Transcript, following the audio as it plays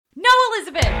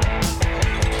Elizabeth!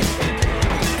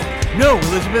 No,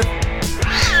 Elizabeth!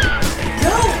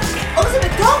 No!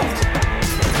 Elizabeth, don't!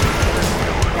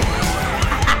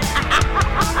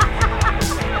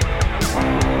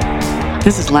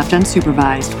 This is Left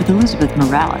Unsupervised with Elizabeth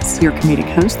Morales, your comedic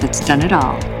host that's done it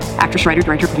all. Actress, writer,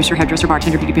 director, producer, hairdresser,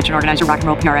 bartender, beauty pageant organizer, rock and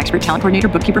roll PR expert, talent coordinator,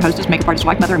 bookkeeper, hostess, makeup artist,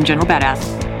 wife, mother, and general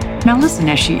badass. Now listen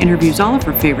as she interviews all of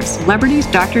her favorite celebrities,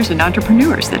 doctors, and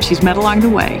entrepreneurs that she's met along the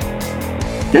way.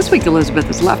 This week, Elizabeth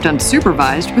is left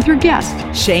unsupervised with her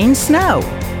guest, Shane Snow.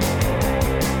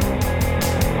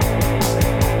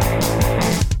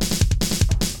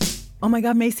 Oh my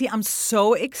God, Macy, I'm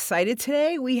so excited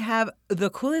today. We have the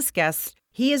coolest guest.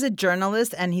 He is a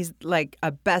journalist and he's like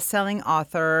a best-selling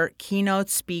author, keynote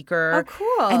speaker. Oh,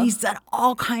 cool. And he's done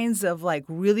all kinds of like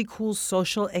really cool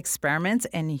social experiments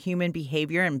in human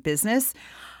behavior and business.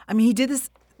 I mean, he did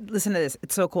this. Listen to this.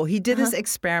 It's so cool. He did this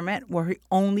experiment where he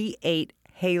only ate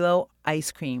Halo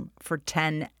ice cream for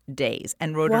 10 days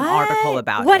and wrote an article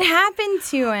about What it. happened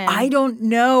to him? I don't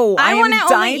know. I am want to only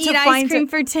dying eat to ice find cream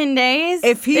for 10 days.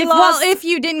 If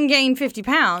you didn't gain 50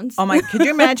 pounds. Oh my, could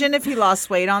you imagine if he lost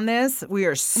weight on this? We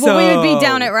are so... Well, we would be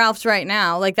down at Ralph's right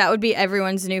now. Like, that would be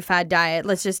everyone's new fad diet.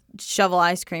 Let's just shovel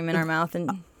ice cream in our mouth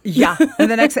and... Yeah.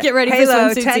 And the next... Get ready for Halo,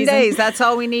 swimsuit 10 season. days. That's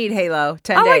all we need, Halo.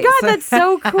 10 days. Oh my God, that's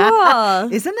so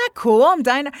cool. Isn't that cool? I'm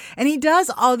dying. And he does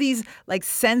all these like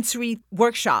sensory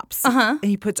workshops. And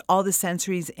he puts all the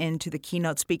sensories into the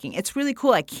keynote speaking. It's really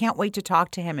cool. I can't wait to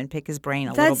talk to him and pick his brain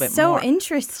a little bit That's so more.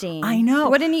 interesting. I know.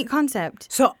 What a neat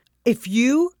concept. So if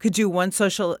you could do one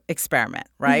social experiment,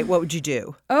 right, what would you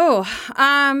do? Oh,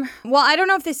 well, I don't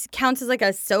know if this counts as like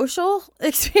a social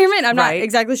experiment. I'm not Right.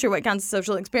 exactly sure what counts as a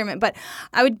social experiment, but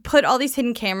I would put all these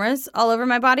hidden cameras all over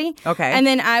my body. Okay. And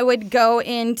then I would go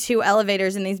into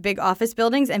elevators in these big office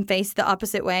buildings and face the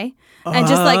opposite way and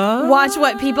just like watch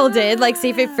what people did, like see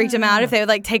if it freaked them out, if they would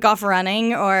like take off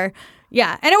running or...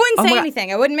 Yeah, and I wouldn't say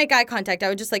anything. I wouldn't make eye contact. I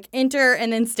would just like enter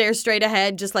and then stare straight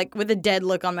ahead, just like with a dead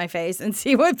look on my face and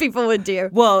see what people would do.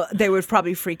 Well, they would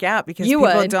probably freak out because You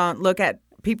people would. don't look at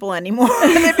people anymore.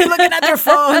 They'd be looking at their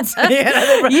phones.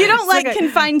 You don't like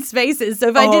confined spaces, so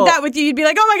if I did that with you, you'd be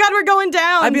like, "Oh my God, we're going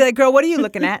down." I'd be like, "Girl, what are you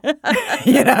looking at?"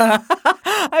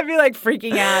 I'd be like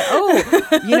freaking out.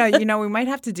 Oh, you know, we might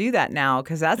have to do that now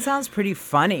because that sounds pretty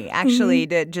funny. Actually,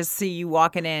 to just see you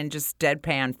walking in, just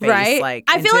deadpan face, right? like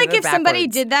I feel into like the if somebody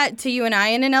backwards. did that to you and I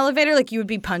in an elevator, like you would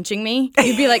be punching me.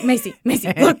 You'd be like, Macy,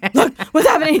 look, what's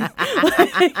happening?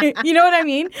 You know what I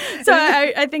mean? So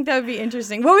I think that would be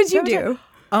interesting. What would you do?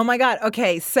 Oh my God.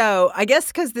 Okay. So I guess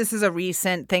because this is a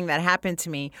recent thing that happened to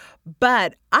me,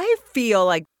 but I feel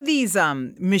like these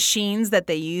machines that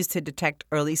they use to detect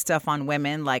early stuff on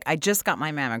women, like I just got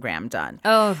my mammogram done.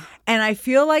 Oh. And I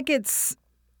feel like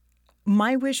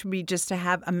my wish would be just to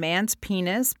have a man's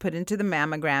penis put into the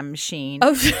mammogram machine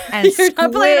and you're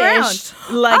not playing around.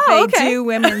 squished like Oh, they okay. do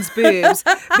women's boobs.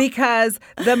 Because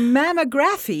the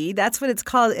mammography, that's what it's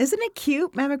called. Isn't it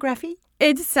cute, mammography?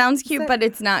 It sounds cute, but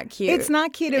it's not cute. It's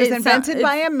not cute. It was It's not- invented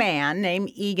by a man named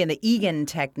Egan, the Egan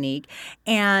technique.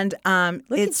 And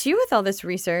Look at you with all this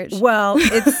research. well,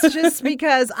 it's just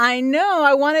because I know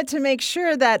I wanted to make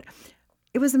sure that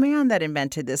it was a man that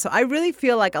invented this. So I really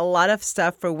feel like a lot of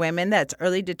stuff for women that's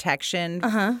early detection.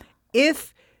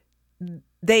 If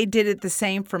they did it the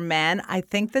same for men, I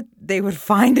think that they would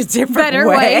find a different Better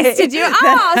way. ways to do it.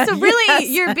 Oh, so really Yes.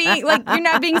 you're being like, you're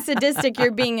not being sadistic,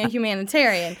 you're being a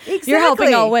humanitarian. Exactly. You're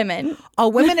helping all women.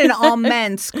 All women and all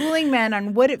men, schooling men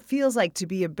on what it feels like to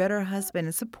be a better husband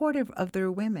and supportive of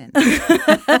their women.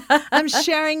 I'm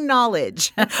sharing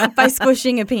knowledge By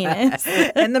squishing a penis.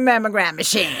 in the mammogram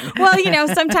machine. Well, you know,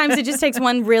 sometimes it just takes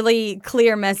one really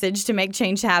clear message to make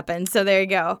change happen. So there you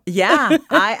go. Yeah,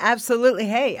 I absolutely.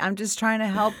 Hey, I'm just trying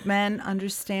to help men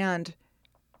understand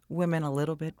women a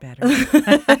little bit better.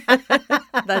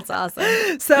 That's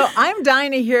awesome. So I'm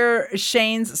dying to hear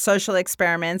Shane's social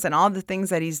experiments and all the things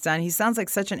that he's done. He sounds like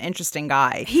such an interesting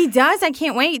guy. He does. I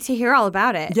can't wait to hear all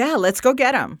about it. Yeah, let's go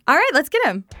get him. All right, let's get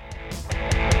him.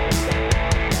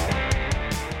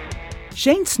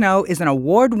 Shane Snow is an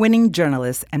award-winning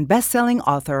journalist and best-selling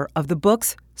author of the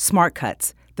books Smart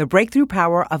Cuts, The Breakthrough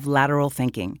Power of Lateral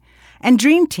Thinking, and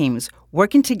Dream Teams,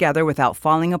 Working Together Without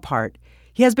Falling Apart.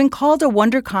 He has been called a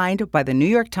wonderkind by the New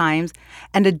York Times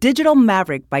and a digital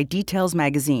maverick by Details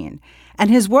magazine, and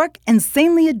his work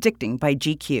insanely addicting by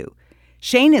GQ.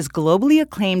 Shane is globally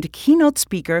acclaimed keynote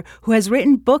speaker who has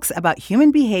written books about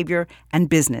human behavior and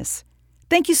business.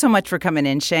 Thank you so much for coming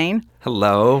in, Shane.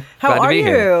 Hello. How Glad to are be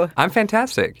here. you? I'm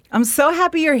fantastic. I'm so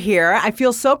happy you're here. I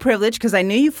feel so privileged because I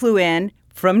knew you flew in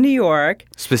from New York.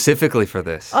 Specifically for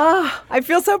this. Oh, I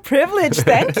feel so privileged.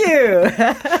 Thank you.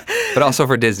 but also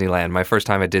for Disneyland. My first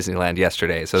time at Disneyland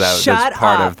yesterday, so that's Shut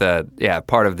part up.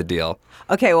 of the deal.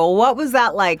 Okay, well, what was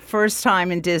that like first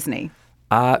time in Disney?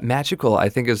 Magical, I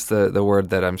think, is the word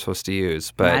that I'm supposed to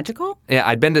use. But Magical? Yeah,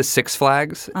 I'd been to Six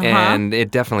Flags, and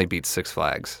it definitely beats Six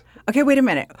Flags. Okay, wait a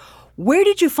minute. Where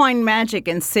did you find magic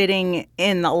in sitting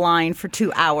in the line for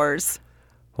 2 hours?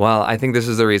 Well, I think this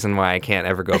is the reason why I can't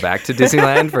ever go back to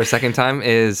Disneyland for a second time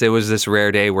is it was this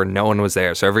rare day where no one was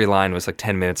there. So every line was like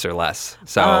 10 minutes or less.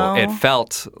 So it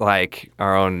felt like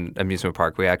our own amusement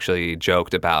park. We actually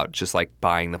joked about just like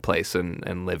buying the place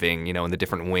and living, in the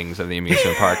different wings of the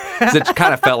amusement park. 'Cause it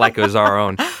kind of felt like it was our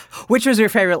own. Which was your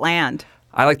favorite land?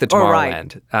 I like the Or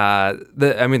ride.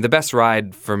 Tomorrowland. The best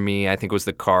ride for me, I think, was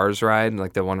the Cars ride,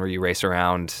 like the one where you race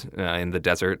around in the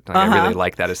desert. Like, I really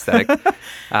like that aesthetic.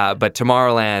 But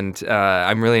Tomorrowland,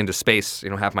 I'm really into space.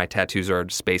 Half my tattoos are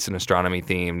space and astronomy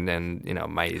themed, and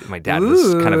my dad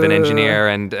was kind of an engineer,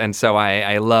 and so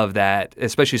I love that,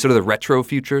 especially sort of the retro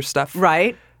future stuff.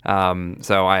 Right.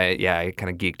 So I kind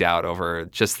of geeked out over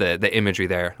just the imagery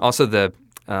there. Also the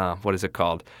what is it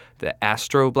called? The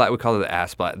Astroblast. We call it the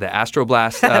Astroblast. The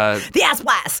Astroblast. The Ass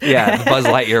Blast. Yeah, the Buzz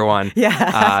Lightyear one.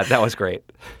 Yeah. That was great.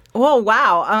 Well,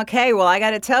 wow. Okay, well, I got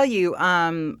to tell you,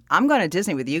 I'm going to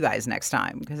Disney with you guys next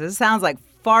time because this sounds like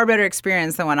far better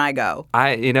experience than when I go.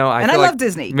 I I feel love like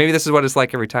Disney. Maybe this is what it's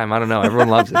like every time. I don't know. Everyone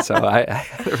loves it, so I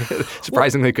had a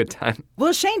surprisingly good time.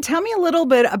 Well, Shane, tell me a little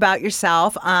bit about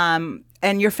yourself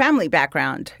and your family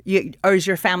background. Or is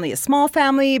your family a small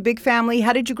family, big family?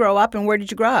 How did you grow up and where did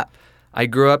you grow up? I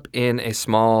grew up in a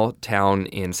small town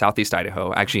in southeast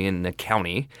Idaho, actually in the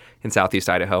county in southeast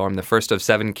Idaho. I'm the first of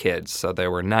 7 kids, so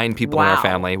there were 9 people in our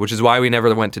family, which is why we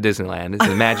never went to Disneyland.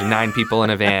 Imagine 9 people in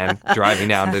a van driving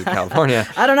down to California.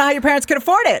 I don't know how your parents could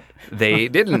afford it. They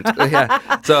didn't.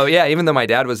 Yeah. So yeah, even though my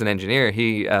dad was an engineer,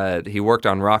 he worked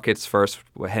on rockets first,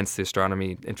 hence the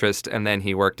astronomy interest, and then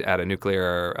he worked at a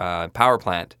nuclear power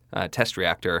plant test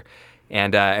reactor.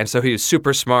 And so he was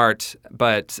super smart,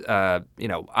 but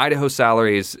Idaho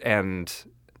salaries and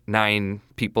 9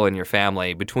 people in your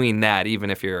family, between that, even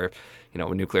if you're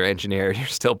a nuclear engineer, you're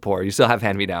still poor. You still have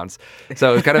hand-me-downs.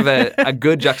 So it was kind of a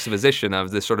good juxtaposition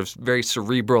of this sort of very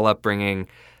cerebral upbringing,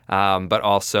 but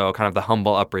also kind of the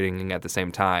humble upbringing at the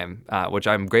same time, which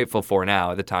I'm grateful for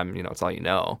now. At the time, it's all you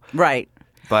know. Right.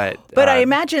 But I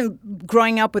imagine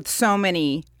growing up with so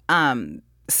many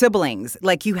siblings,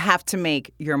 like you have to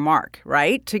make your mark,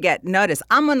 right? To get noticed.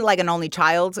 I'm like an only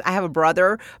child. I have a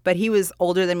brother, but he was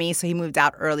older than me, so he moved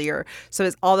out earlier. So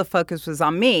all the focus was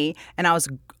on me, and I was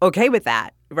okay with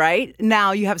that, right?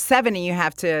 Now you have 7 and you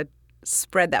have to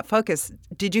spread that focus.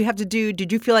 Did you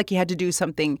feel like you had to do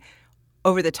something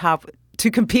over the top to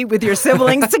compete with your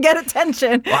siblings to get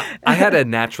attention? Well, I had a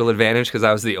natural advantage because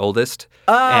I was the oldest.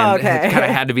 Okay. And kind of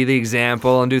had to be the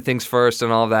example and do things first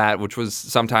and all that, which was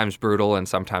sometimes brutal and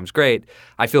sometimes great.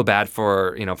 I feel bad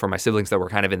for my siblings that were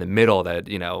kind of in the middle that,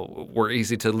 were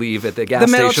easy to leave at the gas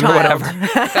station or whatever.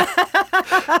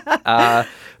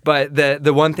 But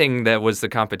the one thing that was the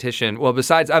competition, well,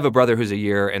 besides I have a brother who's a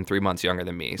year and 3 months younger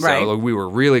than me. So right. We were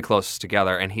really close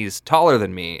together, and he's taller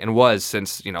than me and was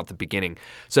since, the beginning.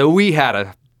 So we had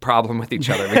a problem with each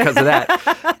other because of that.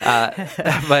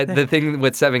 But the thing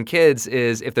with 7 kids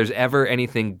is if there's ever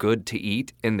anything good to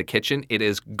eat in the kitchen, it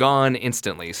is gone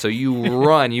instantly. So you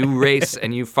run, you race,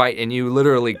 and you fight, and you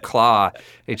literally claw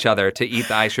each other to eat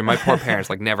the ice cream. My poor parents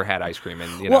never had ice cream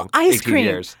in ice 18 cream.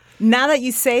 years. Now that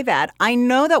you say that, I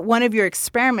know that one of your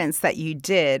experiments that you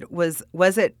did was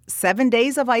it 7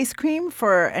 days of ice cream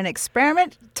for an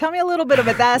experiment? Tell me a little bit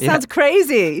about that. It sounds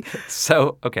crazy.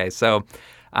 So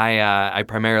I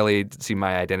primarily see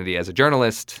my identity as a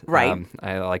journalist. Right.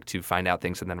 I like to find out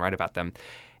things and then write about them.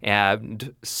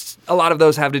 And a lot of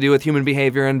those have to do with human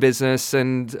behavior and business.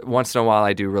 And once in a while,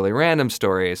 I do really random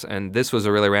stories. And this was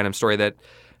a really random story that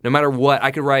no matter what, I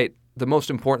could write the most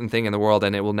important thing in the world,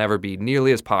 and it will never be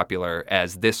nearly as popular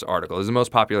as this article. It's the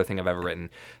most popular thing I've ever written.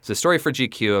 It's a story for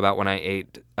GQ about when I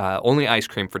ate only ice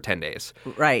cream for 10 days.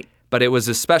 Right. But it was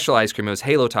a special ice cream. It was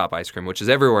Halo Top ice cream, which is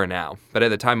everywhere now. But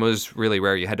at the time, it was really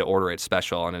rare. You had to order it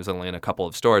special, and it was only in a couple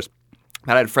of stores.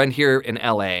 But I had a friend here in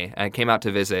L.A., and I came out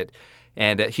to visit,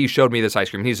 and he showed me this ice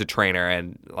cream. He's a trainer,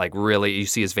 and really, you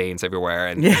see his veins everywhere.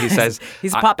 And he says...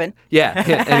 He's popping. Yeah.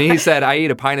 And he said, I eat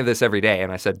a pint of this every day.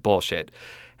 And I said, bullshit.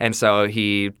 And so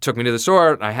he took me to the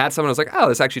store, and I had some, and I was like, oh,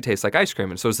 this actually tastes like ice cream.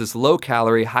 And so it was this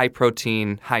low-calorie,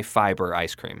 high-protein, high-fiber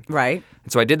ice cream. Right.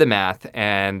 And so I did the math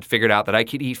and figured out that I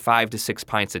could eat 5 to 6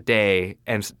 pints a day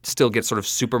and still get sort of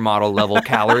supermodel level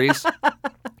calories.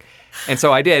 And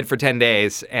so I did for 10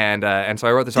 days, and so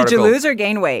I wrote this Did article. you lose or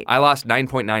gain weight? I lost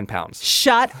 9.9 pounds.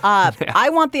 Shut up. I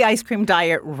want the ice cream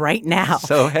diet right now.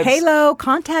 So Halo,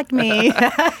 contact me.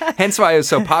 Hence why it was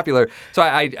so popular. So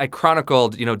I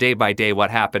chronicled, day by day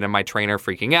what happened, and my trainer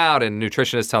freaking out, and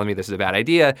nutritionist telling me this is a bad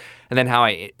idea, and then how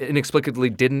I inexplicably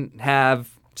didn't have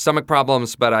stomach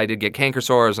problems, but I did get canker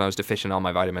sores, and I was deficient in all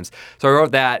my vitamins. So I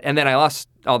wrote that, and then I lost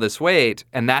all this weight,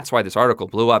 and that's why this article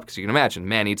blew up, because you can imagine,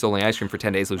 man eats only ice cream for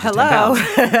 10 days, loses 10 Hello.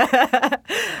 pounds.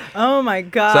 Oh, my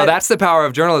God. So that's the power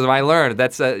of journalism. I learned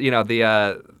that's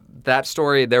that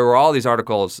story. There were all these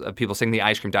articles of people saying the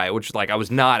ice cream diet, which I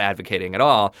was not advocating at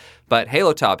all. But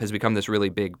Halo Top has become this really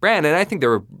big brand, and I think they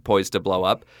were poised to blow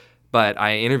up. But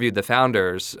I interviewed the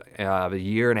founders a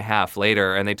year and a half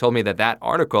later, and they told me that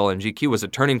article in GQ was a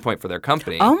turning point for their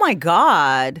company. Oh, my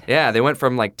God. Yeah, they went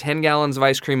from 10 gallons of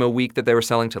ice cream a week that they were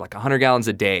selling to 100 gallons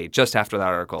a day just after that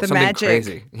article. The Something magic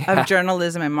crazy. of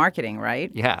journalism and marketing, right?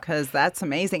 Yeah. Because that's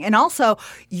amazing. And also,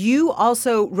 you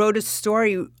also wrote a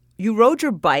story. You rode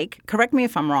your bike, correct me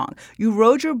if I'm wrong, you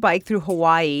rode your bike through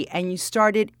Hawaii and you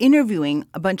started interviewing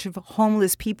a bunch of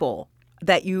homeless people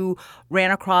that you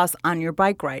ran across on your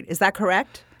bike ride. Is that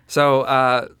correct?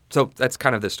 So that's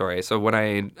kind of the story. So when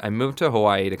I moved to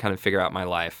Hawaii to kind of figure out my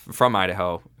life from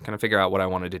Idaho, kind of figure out what I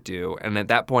wanted to do. And at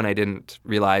that point, I didn't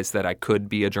realize that I could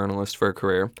be a journalist for a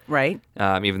career. Right.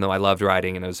 Even though I loved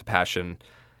riding and it was a passion.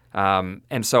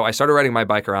 And so I started riding my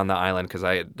bike around the island because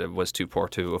I was too poor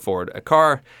to afford a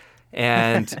car.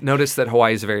 And noticed that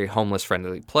Hawaii is a very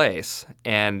homeless-friendly place,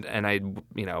 and I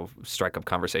strike up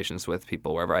conversations with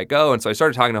people wherever I go, and so I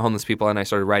started talking to homeless people, and I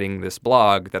started writing this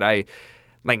blog that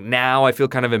now I feel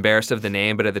kind of embarrassed of the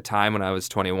name, but at the time when I was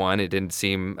 21, it didn't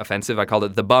seem offensive. I called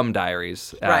it the Bum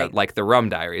Diaries, right. Like the Rum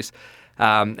Diaries,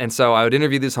 and so I would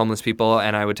interview these homeless people,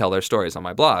 and I would tell their stories on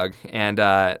my blog, and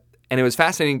it was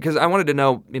fascinating because I wanted to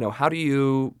know, how do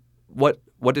you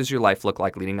what does your life look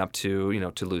like leading up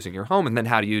to, to losing your home? And then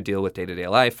how do you deal with day-to-day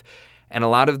life? And a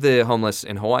lot of the homeless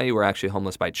in Hawaii were actually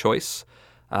homeless by choice.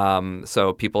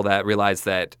 So people that realize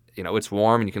that, it's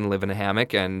warm and you can live in a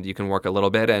hammock and you can work a little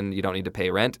bit and you don't need to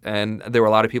pay rent. And there were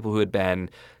a lot of people who had been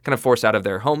kind of forced out of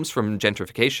their homes from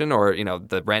gentrification or,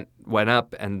 the rent went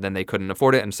up and then they couldn't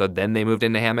afford it. And so then they moved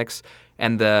into hammocks.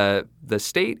 And the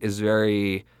state is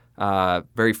very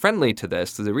friendly to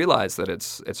this because they realize that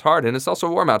it's hard and it's also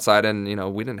warm outside and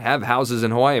we didn't have houses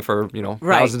in Hawaii for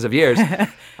right. thousands of years.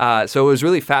 So it was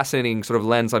really fascinating sort of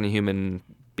lens on human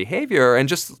behavior and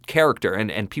just character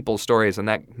and people's stories, and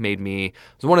that was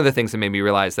one of the things that made me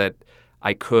realize that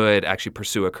I could actually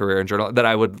pursue a career in journalism, that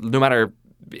I would, no matter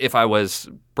if I was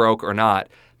broke or not,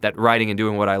 that writing and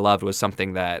doing what I loved was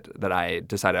something that I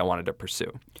decided I wanted to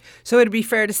pursue. So it'd be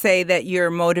fair to say that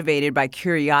you're motivated by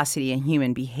curiosity and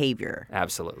human behavior.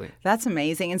 Absolutely. That's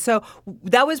amazing. And so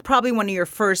that was probably one of your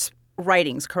first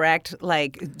writings, correct?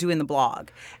 Like doing the blog.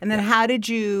 And then how did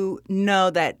you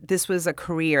know that this was a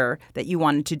career that you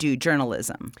wanted to do,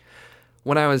 journalism?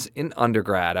 When I was in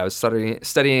undergrad, I was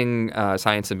studying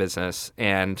science and business,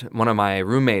 and one of my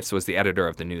roommates was the editor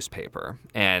of the newspaper.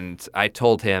 And I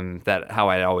told him that how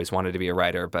I'd always wanted to be a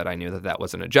writer, but I knew that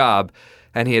wasn't a job.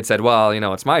 And he had said, well,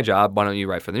 it's my job. Why don't you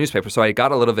write for the newspaper? So I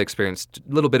got a little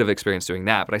bit of experience doing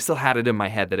that, but I still had it in my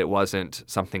head that it wasn't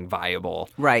something viable.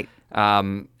 Right.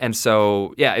 And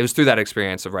so, it was through that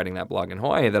experience of writing that blog in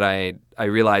Hawaii that I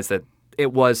realized that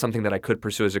it was something that I could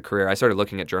pursue as a career. I started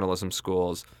looking at journalism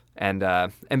schools, and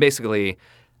basically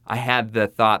I had the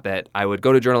thought that I would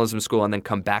go to journalism school and then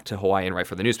come back to Hawaii and write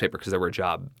for the newspaper because there were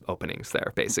job openings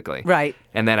there, basically. Right.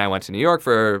 And then I went to New York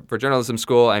for journalism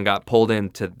school and got pulled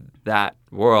into that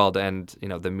world. And,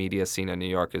 the media scene in New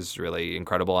York is really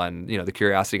incredible. And, the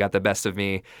curiosity got the best of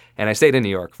me. And I stayed in New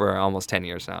York for almost 10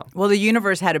 years now. Well, the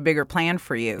universe had a bigger plan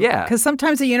for you. Yeah. Because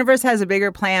sometimes the universe has a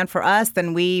bigger plan for us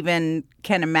than we even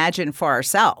can imagine for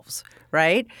ourselves,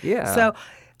 right? Yeah. So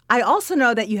I also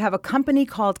know that you have a company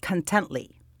called Contently.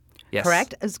 Yes.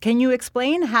 Correct? Can you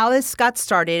explain how this got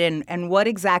started and what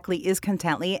exactly is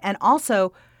Contently? And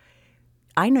also,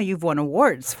 I know you've won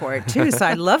awards for it too, so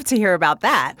I'd love to hear about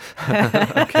that.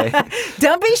 Okay.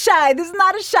 Don't be shy. This is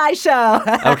not a shy show.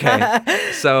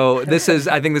 Okay. So I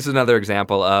think this is another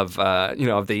example of,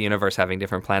 of the universe having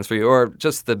different plans for you, or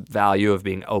just the value of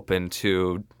being open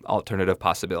to alternative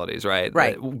possibilities, right?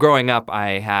 Right. Growing up,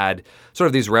 I had sort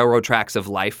of these railroad tracks of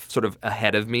life sort of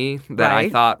ahead of me that I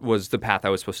thought was the path I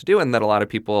was supposed to do, and that a lot of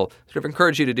people sort of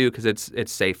encourage you to do because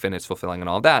it's safe and it's fulfilling and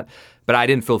all that. But I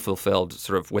didn't feel fulfilled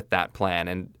sort of with that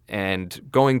plan. And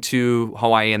going to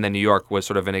Hawaii and then New York was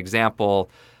sort of an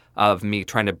example of me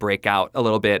trying to break out a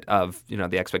little bit of,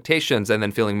 the expectations and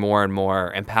then feeling more and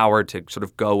more empowered to sort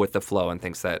of go with the flow and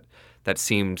things that that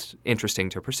seemed interesting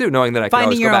to pursue, knowing that I could Finding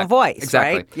always go your back. own voice,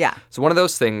 exactly. right? Yeah. So one of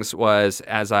those things was,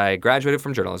 as I graduated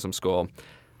from journalism school,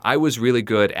 I was really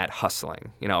good at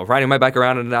hustling, riding my bike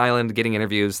around an island, getting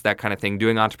interviews, that kind of thing,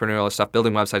 doing entrepreneurial stuff,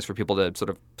 building websites for people to sort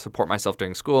of support myself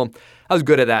during school. I was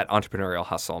good at that entrepreneurial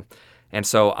hustle. And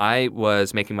so I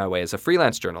was making my way as a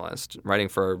freelance journalist, writing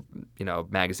for,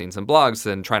 magazines and blogs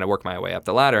and trying to work my way up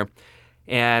the ladder.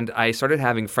 And I started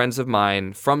having friends of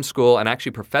mine from school and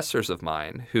actually professors of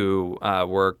mine who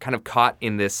were kind of caught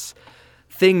in this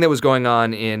thing that was going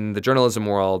on in the journalism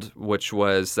world, which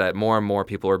was that more and more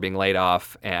people were being laid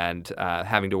off and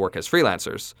having to work as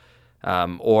freelancers.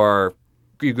 Or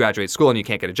you graduate school and you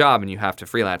can't get a job and you have to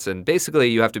freelance. And basically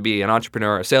you have to be an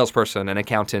entrepreneur, a salesperson, an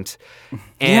accountant,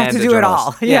 and you have to do it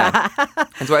all. Yeah.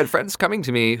 And so I had friends coming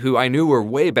to me who I knew were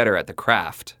way better at the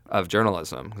craft of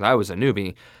journalism because I was a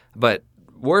newbie, but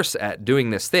worse at doing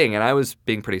this thing. And I was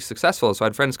being pretty successful. So I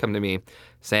had friends come to me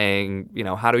saying,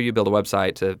 how do you build a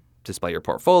website to display your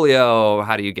portfolio?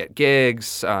 How do you get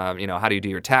gigs? How do you do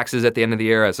your taxes at the end of the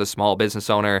year as a small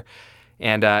business owner?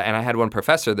 And I had one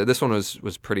professor that this one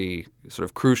was pretty sort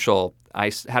of crucial.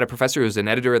 I had a professor who was an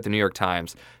editor at the New York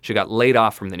Times. She got laid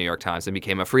off from the New York Times and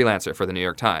became a freelancer for the New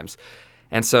York Times.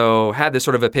 And so had this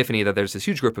sort of epiphany that there's this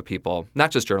huge group of people,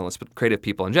 not just journalists, but creative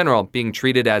people in general, being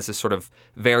treated as this sort of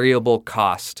variable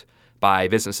cost by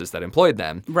businesses that employed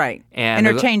them. Right. And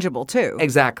interchangeable too.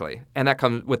 Exactly. And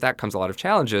with that comes a lot of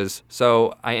challenges.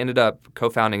 So I ended up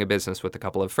co-founding a business with a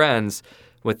couple of friends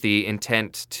with the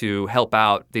intent to help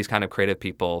out these kind of creative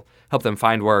people, help them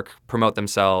find work, promote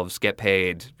themselves, get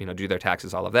paid, do their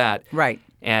taxes, all of that. Right.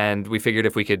 And we figured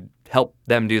if we could help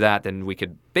them do that, then we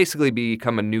could basically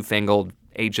become a newfangled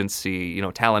agency,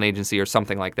 talent agency or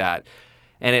something like that.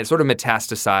 And it sort of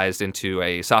metastasized into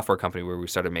a software company where we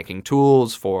started making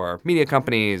tools for media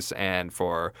companies and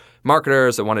for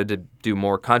marketers that wanted to do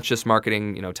more conscious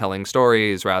marketing, telling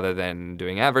stories rather than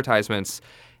doing advertisements.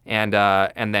 And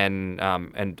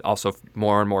also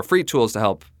more and more free tools to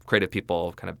help creative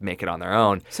people kind of make it on their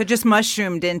own. So just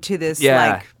mushroomed into this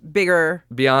bigger...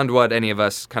 Beyond what any of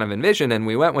us kind of envisioned, and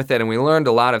we went with it and we learned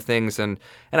a lot of things, and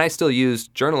I still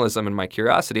used journalism and my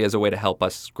curiosity as a way to help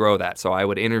us grow that. So I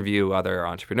would interview other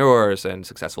entrepreneurs and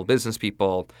successful business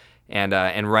people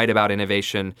and write about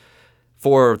innovation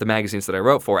for the magazines that I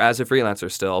wrote for as a freelancer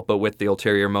still, but with the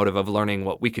ulterior motive of learning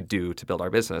what we could do to build our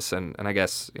business. And I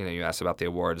guess, you asked about the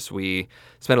awards. We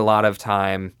spent a lot of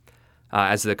time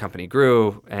as the company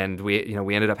grew, and we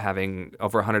ended up having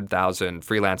over 100,000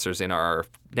 freelancers in our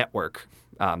network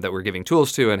that we're giving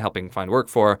tools to and helping find work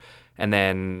for, and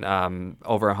then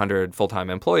over 100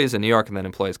 full-time employees in New York and then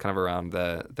employees kind of around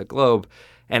the globe.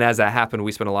 And as that happened,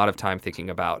 we spent a lot of time thinking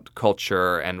about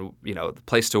culture and, the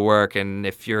place to work. And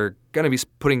if you're going to be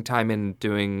putting time in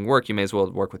doing work, you may as well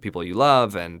work with people you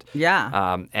love and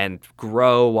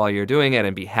grow while you're doing it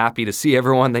and be happy to see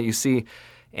everyone that you see.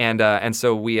 And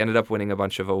so we ended up winning a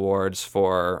bunch of awards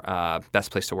for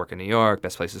best place to work in New York,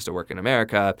 best places to work in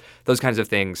America, those kinds of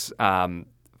things.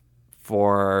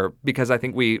 Because I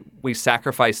think we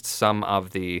sacrificed some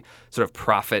of the sort of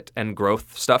profit and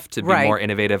growth stuff to be more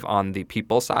innovative on the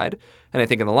people side, and I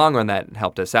think in the long run that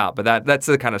helped us out. But that's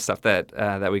the kind of stuff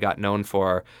that we got known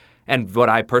for, and what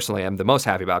I personally am the most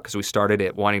happy about because we started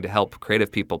it wanting to help creative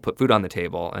people put food on the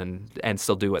table and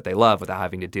still do what they love without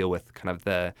having to deal with kind of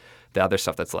the other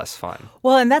stuff that's less fun.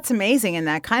 Well, and that's amazing, and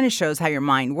that kind of shows how your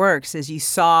mind works. Is you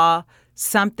saw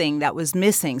something that was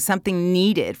missing, something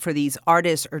needed for these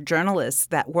artists or journalists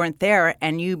that weren't there,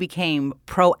 and you became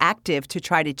proactive to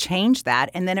try to change that,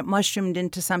 and then it mushroomed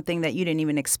into something that you didn't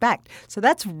even expect. So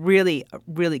that's really,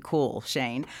 really cool,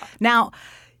 Shane. Now,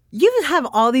 you have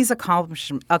all these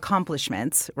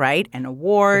accomplishments, right, and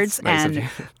awards and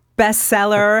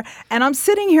bestseller, and I'm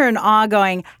sitting here in awe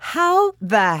going, how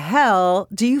the hell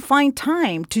do you find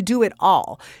time to do it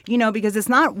all? Because it's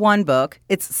not one book,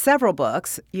 it's several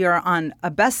books. You're on a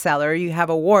bestseller, you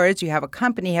have awards, you have a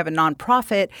company, you have a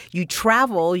nonprofit, you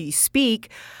travel, you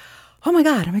speak. Oh my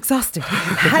God, I'm exhausted.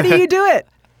 How do you do it?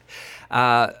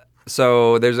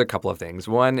 So there's a couple of things.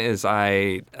 One is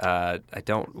I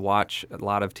don't watch a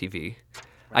lot of TV. Right.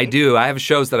 I do. I have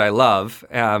shows that I love,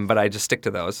 but I just stick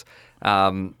to those.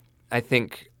 I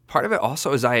think part of it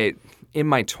also is in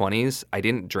my 20s, I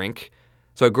didn't drink.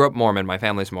 So I grew up Mormon. My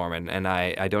family's Mormon, and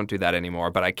I don't do that anymore.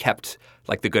 But I kept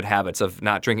the good habits of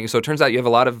not drinking. So it turns out you have a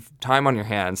lot of time on your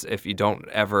hands if you don't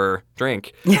ever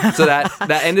drink. So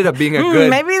that ended up being a good...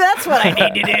 Maybe that's what I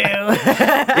need to do.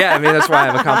 Yeah, that's why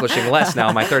I'm accomplishing less now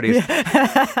in my 30s.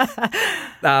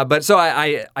 But so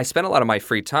I spent a lot of my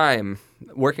free time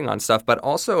working on stuff. But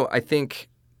also I think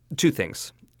two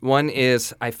things. One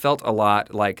is I felt a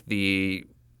lot like the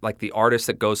like the artist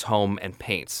that goes home and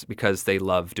paints because they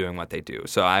love doing what they do.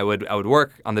 So I would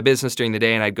work on the business during the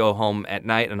day, and I'd go home at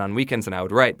night and on weekends, and I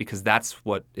would write because that's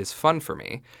what is fun for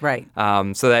me. Right.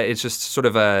 So that it's just sort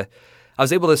of I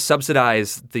was able to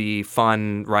subsidize the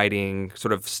fun writing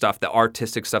sort of stuff, the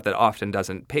artistic stuff that often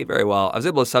doesn't pay very well. I was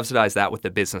able to subsidize that with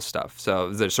the business stuff.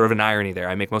 So there's sort of an irony there.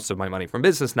 I make most of my money from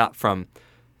business, not from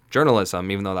journalism,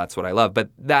 even though that's what I love. But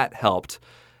that helped.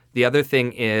 The other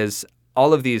thing is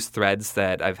all of these threads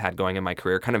that I've had going in my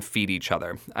career kind of feed each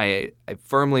other. I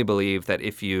firmly believe that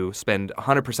if you spend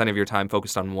 100% of your time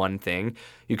focused on one thing,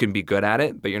 you can be good at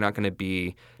it, but you're not going to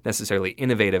be necessarily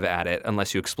innovative at it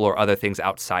unless you explore other things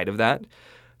outside of that.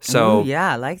 So Ooh,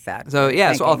 yeah, I like that. So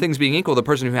yeah, so all thinking. things being equal, the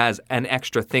person who has an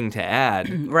extra thing to add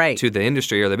Right. to the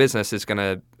industry or the business is going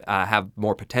to have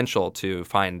more potential to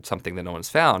find something that no one's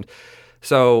found.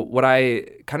 So what I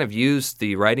kind of used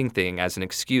the writing thing as an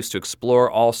excuse to explore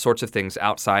all sorts of things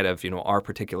outside of our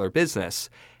particular business,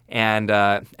 and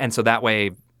so that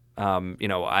way,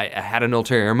 I had an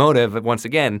ulterior motive. But once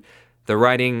again, the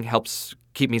writing helps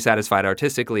keep me satisfied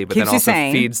artistically, but Keeps then you also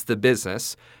sane. feeds the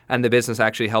business, and the business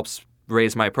actually helps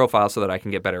raise my profile so that I can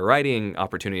get better writing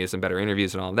opportunities and better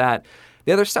interviews and all of that.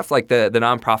 The other stuff like the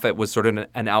nonprofit was sort of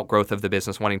an outgrowth of the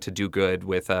business wanting to do good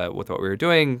with what we were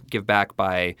doing, give back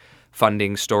by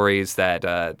funding stories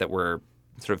that were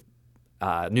sort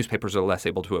of newspapers are less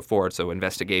able to afford, so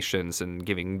investigations and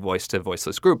giving voice to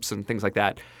voiceless groups and things like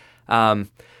that.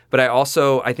 But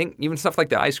I think even stuff like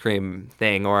the ice cream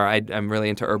thing, or I'm really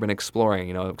into urban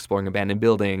exploring, exploring abandoned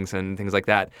buildings and things like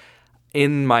that.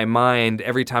 In my mind,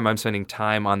 every time I'm spending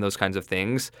time on those kinds of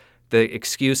things, the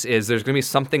excuse is there's going to be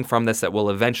something from this that will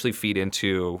eventually feed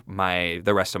into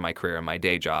the rest of my career and my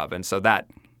day job. And so that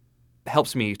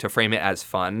helps me to frame it as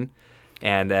fun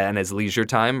and as leisure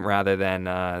time rather than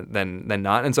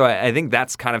not. And so I think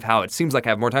that's kind of how it seems like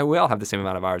I have more time. We all have the same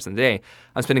amount of hours in the day.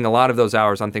 I'm spending a lot of those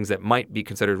hours on things that might be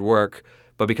considered work,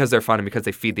 but because they're fun and because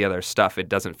they feed the other stuff, it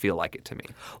doesn't feel like it to me.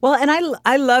 Well, and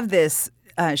I love this,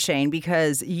 Shane,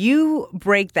 because you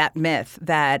break that myth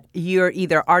that you're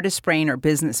either artist brain or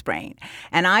business brain.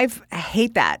 And I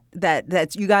hate that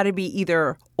you got to be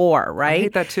either or, right? I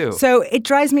hate that too. So it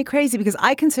drives me crazy because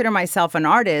I consider myself an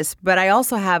artist, but I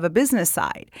also have a business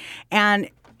side. And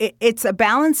it's a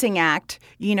balancing act,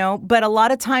 but a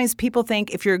lot of times people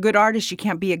think if you're a good artist, you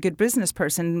can't be a good business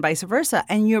person and vice versa.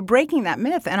 And you're breaking that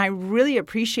myth. And I really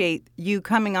appreciate you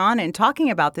coming on and talking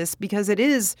about this because it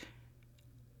is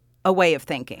a way of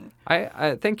thinking.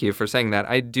 I thank you for saying that.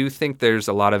 I do think there's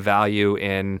a lot of value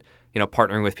in,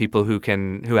 partnering with people who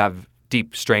have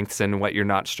deep strengths in what you're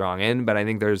not strong in, but I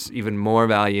think there's even more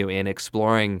value in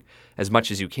exploring as much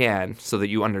as you can so that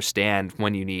you understand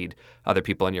when you need other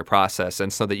people in your process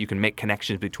and so that you can make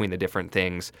connections between the different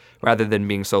things rather than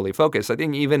being solely focused. I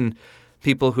think even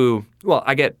people who,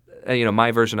 I get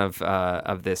my version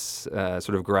of this sort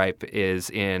of gripe is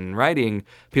in writing.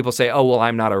 People say, "Oh, well,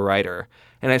 I'm not a writer."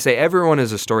 And I say everyone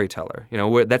is a storyteller.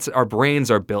 Our brains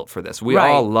are built for this. We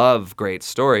all love great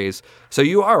stories. So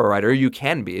you are a writer. You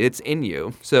can be. It's in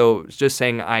you. So just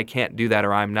saying I can't do that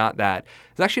or I'm not that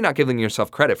is actually not giving yourself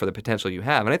credit for the potential you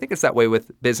have. And I think it's that way with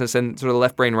business and sort of the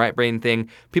left brain, right brain thing.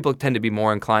 People tend to be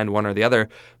more inclined one or the other,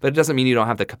 but it doesn't mean you don't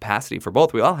have the capacity for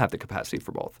both. We all have the capacity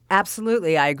for both.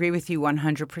 Absolutely. I agree with you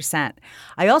 100%.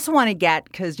 I also want to get,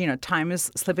 because, time is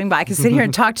slipping by. I can sit here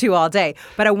and talk to you all day,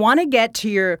 but I want to get to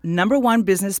your number one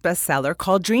business bestseller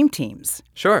called Dream Teams.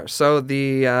 Sure. So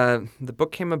the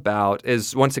book came about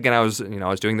is once again I was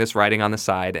doing this writing on the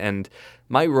side, and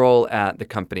my role at the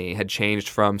company had changed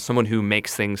from someone who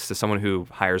makes things to someone who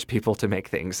hires people to make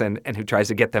things and who tries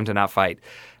to get them to not fight.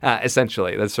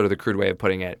 Essentially, that's sort of the crude way of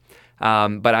putting it.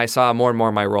 But I saw more and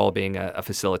more my role being a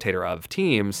facilitator of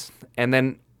teams, and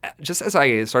then just as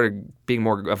I started being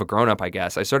more of a grown-up, I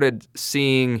guess, I started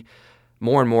seeing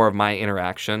more and more of my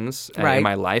interactions in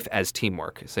my life as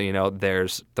teamwork. So,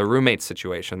 there's the roommate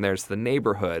situation, there's the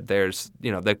neighborhood, there's,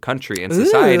 the country and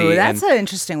society. Ooh, that's an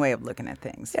interesting way of looking at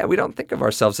things. Yeah, we don't think of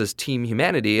ourselves as team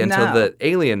humanity until the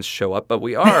aliens show up, but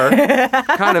we are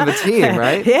kind of a team,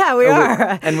 right? Yeah, we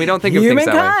are. And we don't think of things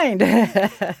that way.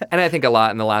 Humankind. And I think a lot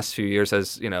in the last few years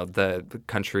as, the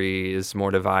country is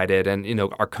more divided and,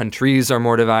 our countries are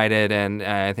more divided. And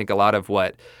I think a lot of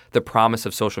what the promise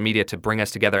of social media to bring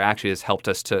us together actually has helped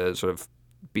us to sort of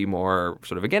be more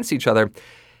sort of against each other.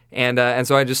 And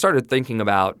so I just started thinking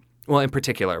about, in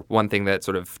particular, one thing that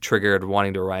sort of triggered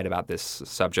wanting to write about this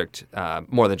subject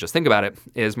more than just think about it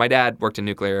is my dad worked in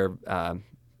nuclear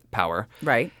power.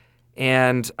 Right.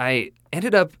 And I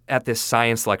ended up at this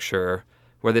science lecture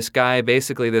where this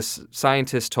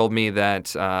scientist told me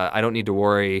that I don't need to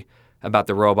worry about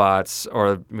the robots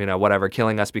or, whatever,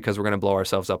 killing us because we're going to blow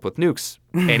ourselves up with nukes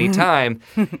anytime.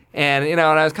 And, and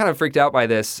I was kind of freaked out by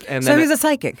this. And So then he's a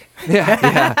psychic.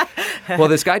 Yeah. Well,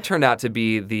 this guy turned out to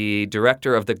be the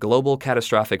director of the Global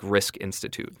Catastrophic Risk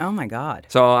Institute. Oh, my God.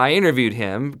 So I interviewed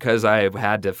him because I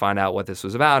had to find out what this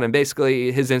was about. And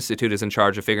basically, his institute is in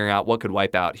charge of figuring out what could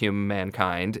wipe out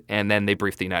humankind. And then they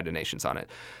briefed the United Nations on it.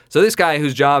 So this guy,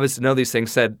 whose job is to know these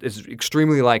things, said it's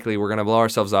extremely likely we're going to blow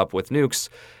ourselves up with nukes.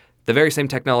 The very same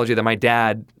technology that my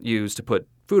dad used to put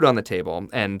food on the table.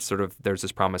 And sort of there's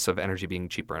this promise of energy being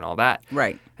cheaper and all that.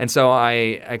 Right. And so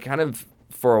I kind of,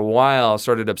 for a while,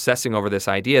 started obsessing over this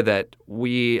idea that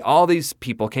all these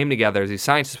people came together, these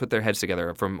scientists put their heads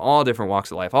together from all different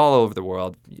walks of life, all over the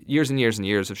world, years and years and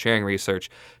years of sharing research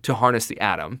to harness the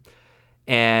atom.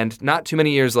 And not too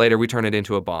many years later, we turn it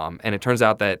into a bomb. And it turns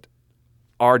out that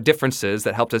our differences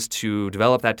that helped us to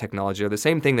develop that technology are the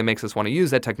same thing that makes us want to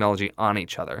use that technology on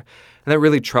each other. And that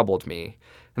really troubled me.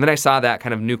 And then I saw that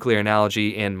kind of nuclear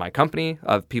analogy in my company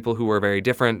of people who were very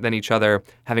different than each other,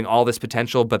 having all this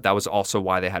potential, but that was also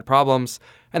why they had problems.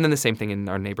 And then the same thing in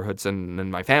our neighborhoods and in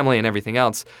my family and everything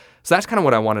else. So that's kind of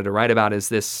what I wanted to write about, is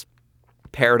this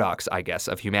paradox, I guess,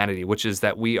 of humanity, which is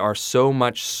that we are so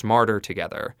much smarter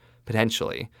together,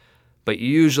 potentially, but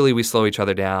usually we slow each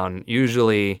other down.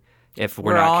 Usually, if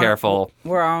we're not careful,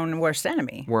 we're our own worst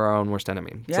enemy. We're our own worst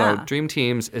enemy. Yeah. So Dream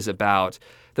Teams is about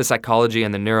the psychology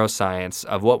and the neuroscience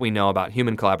of what we know about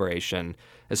human collaboration,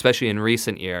 especially in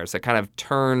recent years, that kind of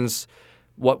turns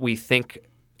what we think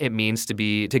it means to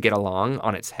get along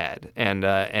on its head. And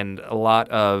a lot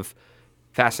of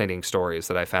fascinating stories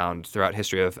that I found throughout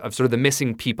history of sort of the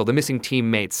missing people, the missing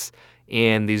teammates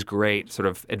in these great sort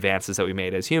of advances that we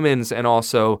made as humans, and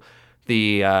also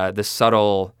the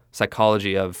subtle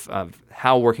psychology of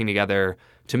how working together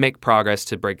to make progress,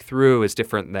 to break through, is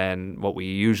different than what we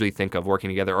usually think of working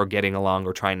together or getting along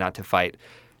or trying not to fight.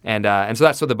 And so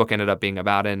that's what the book ended up being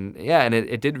about. And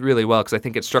it did really well because I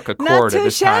think it struck a chord at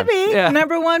this time. Not too shabby.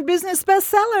 #1 business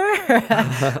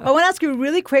bestseller. I want to ask you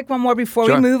really quick one more before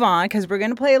we move on, because we're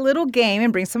going to play a little game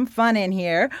and bring some fun in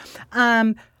here.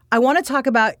 I want to talk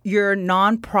about your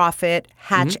nonprofit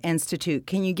Hatch Institute.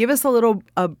 Can you give us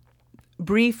a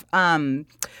brief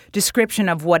description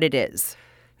of what it is?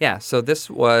 Yeah, so this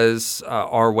was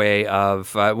our way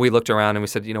of, we looked around and we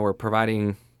said, we're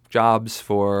providing jobs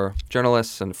for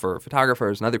journalists and for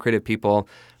photographers and other creative people.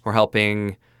 We're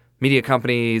helping media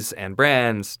companies and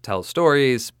brands tell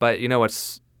stories. But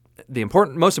what's the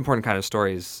most important kind of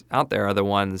stories out there are the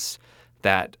ones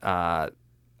that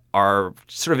are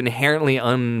sort of inherently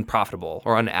unprofitable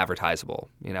or unadvertisable.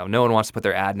 No one wants to put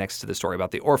their ad next to the story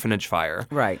about the orphanage fire.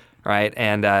 Right.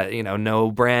 And,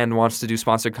 no brand wants to do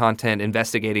sponsored content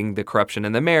investigating the corruption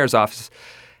in the mayor's office.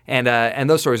 And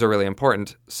those stories are really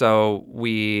important. So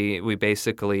we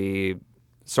basically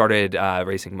started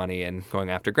raising money and going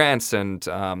after grants and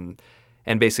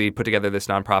basically put together this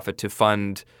nonprofit to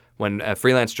fund when a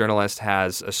freelance journalist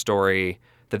has a story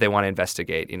that they want to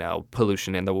investigate,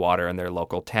 pollution in the water in their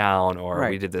local town. Or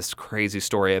we did this crazy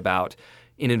story about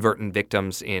inadvertent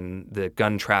victims in the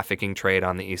gun trafficking trade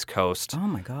on the East Coast. Oh,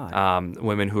 my God.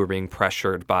 Women who are being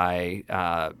pressured by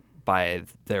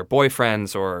their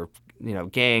boyfriends or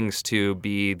gangs to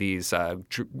be these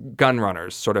gun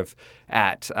runners, sort of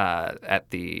at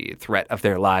the threat of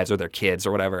their lives or their kids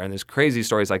or whatever. And there's crazy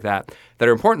stories like that are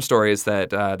important stories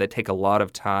that take a lot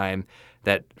of time.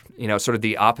 That sort of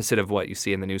the opposite of what you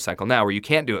see in the news cycle now, where you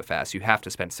can't do it fast. You have to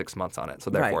spend 6 months on it,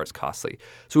 so therefore it's costly.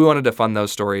 So we wanted to fund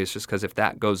those stories just because if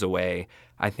that goes away,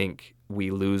 I think we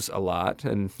lose a lot.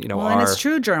 And and it's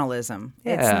true journalism.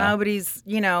 Yeah. It's nobody's.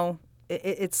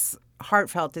 It's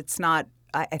heartfelt. It's not,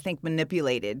 I think,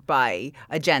 manipulated by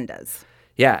agendas.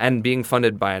 Yeah, and being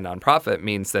funded by a nonprofit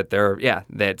means that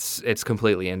it's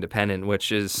completely independent, which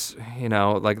is,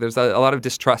 there's a lot of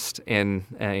distrust in,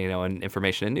 in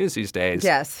information and news these days.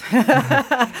 Yes.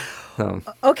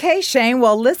 Okay, Shane.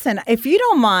 Well, listen, if you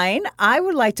don't mind, I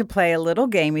would like to play a little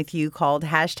game with you called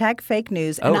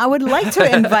 #FakeNews. And I would like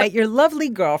to invite your lovely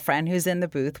girlfriend who's in the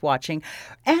booth watching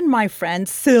and my friend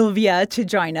Sylvia to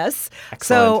join us.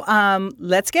 Excellent. So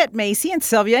let's get Macy and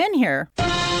Sylvia in here.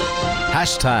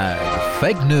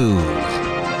 #FakeNews.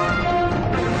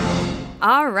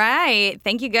 All right.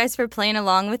 Thank you guys for playing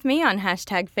along with me on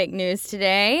 #FakeNews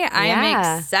today. I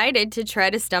am excited to try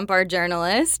to stump our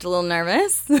journalist. A little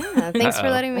nervous. Thanks for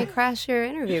letting me crash your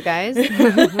interview, guys.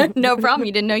 No problem.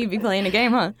 You didn't know you'd be playing a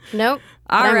game, huh? Nope.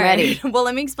 I'm ready. Well,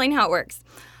 let me explain how it works.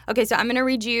 Okay, so I'm going to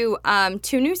read you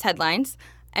 2 news headlines,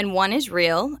 and one is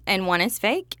real and one is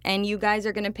fake, and you guys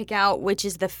are going to pick out which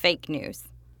is the fake news.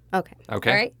 Okay. Okay.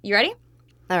 All right. You ready?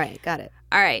 All right. Got it.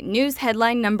 All right, news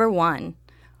headline number 1.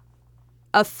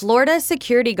 A Florida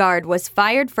security guard was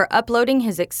fired for uploading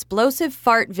his explosive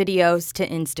fart videos to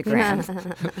Instagram.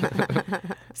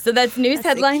 So that's news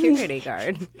headline. Security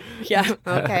guard. Yeah.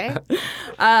 Okay.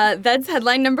 That's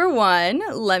headline number 1.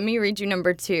 Let me read you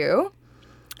number 2.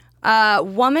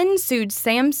 Woman sued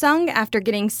Samsung after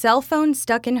getting cell phone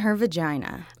stuck in her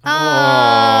vagina.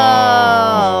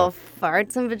 Oh,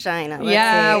 farts and vagina. Let's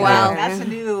Yeah, see. well.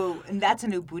 That's a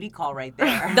new booty call right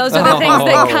there. Those are the things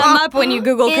that come up when you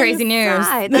Google crazy news.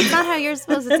 Inside. That's not how you're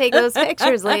supposed to take those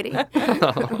pictures, lady.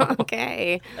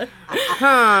 Okay.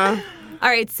 Huh. All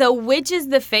right, so which is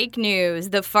the fake news?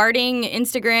 The farting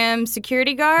Instagram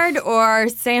security guard or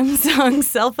Samsung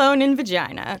cell phone in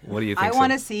vagina? What do you think? I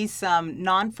want to see some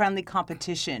non-friendly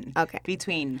competition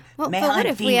between Well, male but what and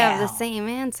if female. we have the same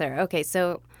answer? Okay,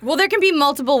 so Well, there can be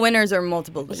multiple winners or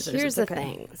multiple losers. here's It's the okay.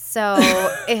 thing. So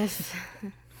if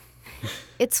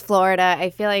it's Florida,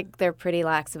 I feel like they're pretty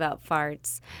lax about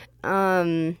farts.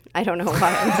 I don't know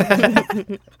why.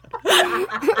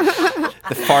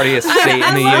 The fartiest state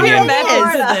in the union.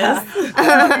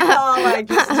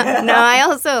 No, I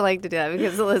also like to do that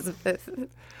because Elizabeth,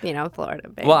 Florida.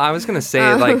 Babe. Well, I was going to say,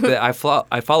 I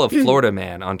follow Florida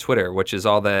Man on Twitter, which is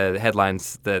all the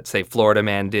headlines that say Florida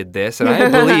Man did this. And I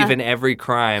believe in every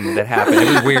crime that happened,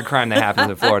 every weird crime that happens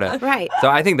in Florida. Right. So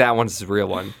I think that one's the real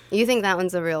one. You think that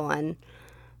one's a real one?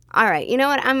 All right. You know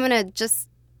what? I'm gonna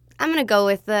go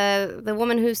with the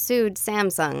woman who sued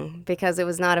Samsung because it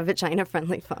was not a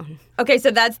vagina-friendly phone. Okay,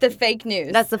 so that's the fake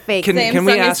news. That's the fake. Can we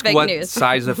Samsung is ask fake what news.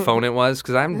 size of phone it was?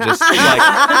 Because I'm just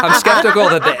I'm skeptical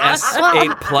that the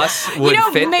S8 Plus would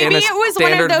fit maybe in a it was one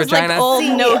standard of those vagina. like old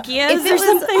Nokias or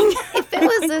something. If it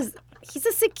was he's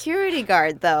a security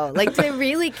guard though. Like, do they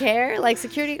really care? Like,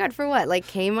 security guard for what? Like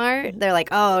Kmart? They're like,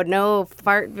 oh, no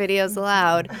fart videos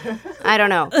allowed. I don't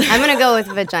know. I'm gonna go with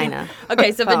vagina.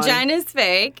 Okay, so Phone. vagina's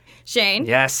fake. Shane,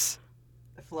 Yes,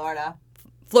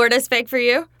 Florida's fake for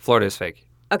you? Florida's fake.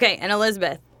 Okay, and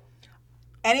Elizabeth.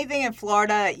 Anything in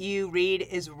Florida you read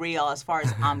is real as far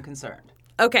as I'm concerned.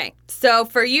 Okay, so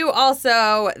for you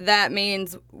also, that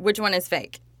means which one is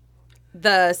fake?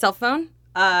 The cell phone?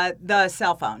 The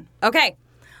cell phone. Okay.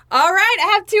 All right, I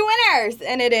have 2 winners,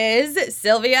 and it is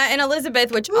Sylvia and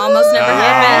Elizabeth, which almost never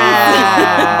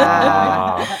happens.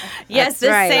 Yes, the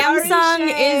right. Samsung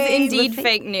Sorry, is Shane. indeed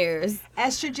fake news.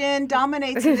 Estrogen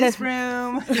dominates in this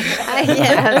room.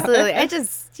 Yeah, absolutely. I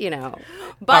just, But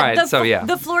All right, so yeah.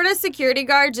 the Florida security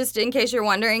guard, just in case you're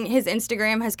wondering, his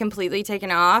Instagram has completely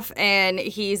taken off, and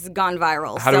he's gone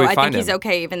viral. How do so we I find think he's him?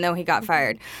 okay, even though he got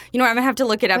fired. You know what? I'm going to have to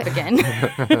look it up again.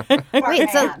 Wait,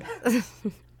 so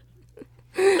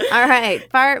all right,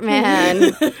 fart man.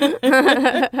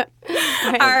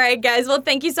 All right, guys. Well,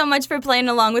 thank you so much for playing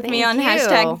along with me on Thank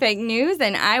you. #fake news,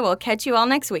 and I will catch you all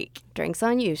next week. Drinks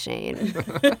on you, Shane.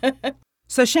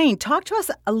 So, Shane, talk to us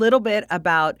a little bit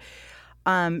about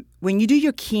when you do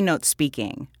your keynote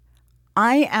speaking.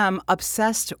 I am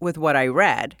obsessed with what I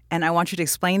read, and I want you to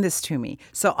explain this to me.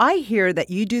 So I hear that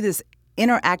you do this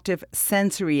interactive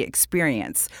sensory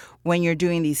experience when you're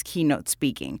doing these keynote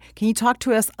speaking. Can you talk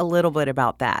to us a little bit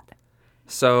about that?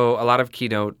 So a lot of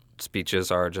keynote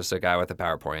speeches are just a guy with a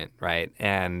PowerPoint, right?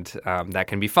 And that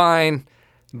can be fine,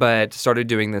 but started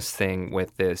doing this thing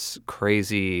with this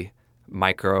crazy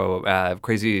biochemist.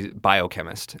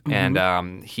 Mm-hmm.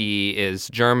 And he is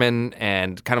German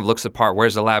and kind of looks the part,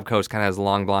 wears a lab coat, kind of has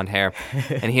long blonde hair.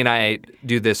 And he and I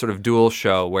do this sort of dual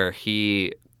show where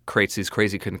he creates these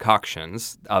crazy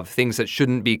concoctions of things that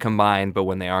shouldn't be combined, but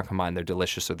when they are combined, they're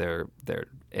delicious or they're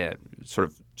sort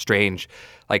of strange.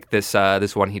 Like this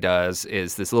one he does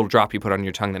is this little drop you put on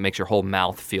your tongue that makes your whole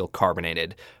mouth feel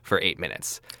carbonated for 8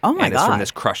 minutes. Oh my And it's from God.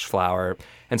 this crushed flour.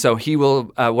 And so he will.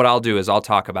 What I'll do is I'll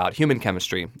talk about human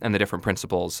chemistry and the different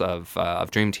principles of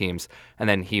dream teams, and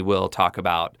then he will talk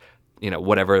about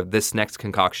whatever this next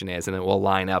concoction is, and it will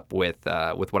line up with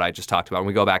what I just talked about. And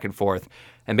we go back and forth,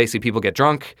 and basically people get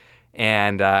drunk,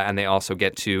 and they also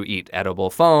get to eat edible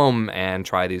foam and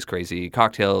try these crazy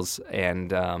cocktails,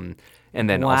 and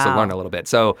then also Wow. learn a little bit.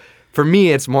 So for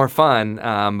me, it's more fun,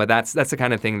 but that's the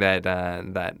kind of thing that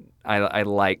I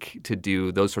like to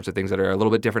do. Those sorts of things that are a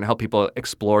little bit different, help people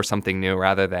explore something new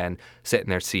rather than sit in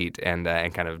their seat and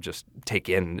kind of just take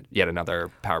in yet another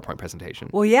PowerPoint presentation.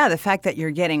 Well, yeah, the fact that you're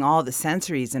getting all the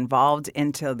sensories involved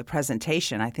into the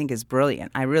presentation, I think is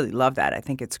brilliant. I really love that. I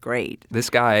think it's great. This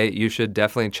guy, you should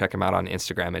definitely check him out on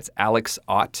Instagram. It's Alex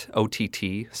Ott,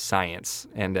 OTT Science,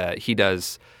 and he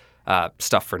does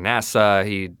stuff for NASA.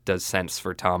 He does scents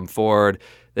for Tom Ford.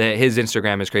 His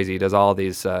Instagram is crazy. He does all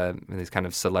these kind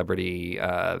of celebrity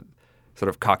sort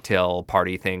of cocktail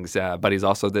party things. But he's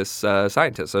also this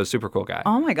scientist, so a super cool guy.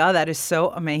 Oh my God, that is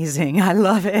so amazing. I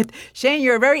love it. Shane,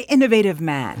 you're a very innovative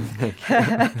man.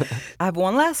 I have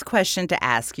one last question to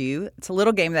ask you. It's a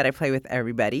little game that I play with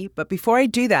everybody. But before I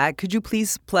do that, could you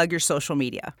please plug your social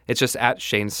media? It's just at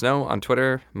Shane Snow on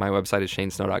Twitter. My website is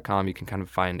shanesnow.com. You can kind of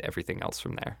find everything else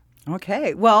from there.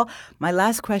 Okay. Well, my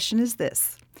last question is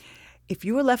this. If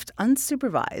you were left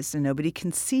unsupervised and nobody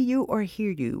can see you or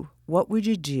hear you, what would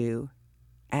you do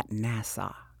at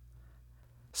NASA?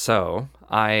 So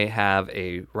I have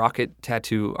a rocket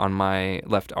tattoo on my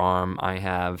left arm. I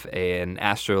have an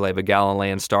astrolabe, a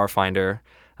Galilean starfinder.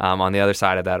 On the other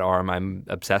side of that arm, I'm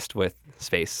obsessed with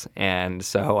space. And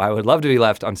so I would love to be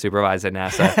left unsupervised at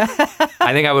NASA.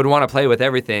 I think I would want to play with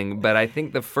everything, but I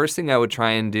think the first thing I would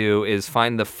try and do is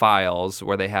find the files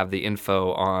where they have the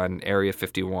info on Area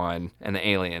 51 and the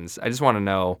aliens. I just want to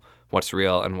know what's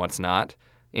real and what's not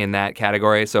in that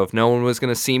category. So if no one was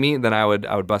going to see me, then I would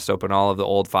bust open all of the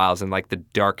old files in like the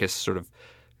darkest sort of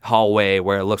hallway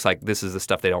where it looks like this is the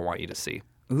stuff they don't want you to see.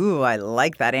 Ooh, I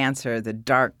like that answer. The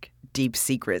dark, deep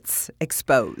secrets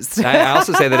exposed. I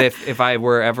also say that if I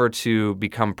were ever to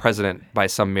become president by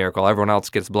some miracle, everyone else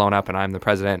gets blown up and I'm the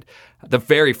president, the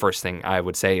very first thing I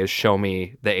would say is show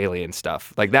me the alien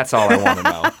stuff. Like, that's all I want to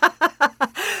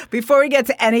know. Before we get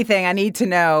to anything, I need to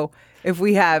know if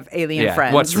we have alien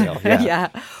friends. What's real. Yeah.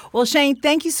 Well, Shane,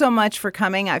 thank you so much for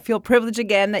coming. I feel privileged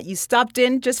again that you stopped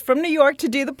in just from New York to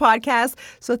do the podcast.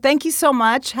 So thank you so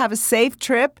much. Have a safe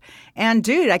trip. And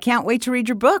dude, I can't wait to read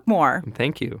your book more.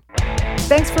 Thank you.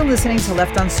 Thanks for listening to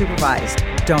Left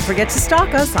Unsupervised. Don't forget to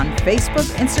stalk us on Facebook,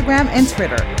 Instagram, and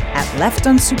Twitter at Left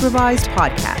Unsupervised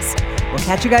Podcast. We'll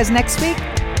catch you guys next week.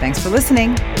 Thanks for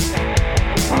listening.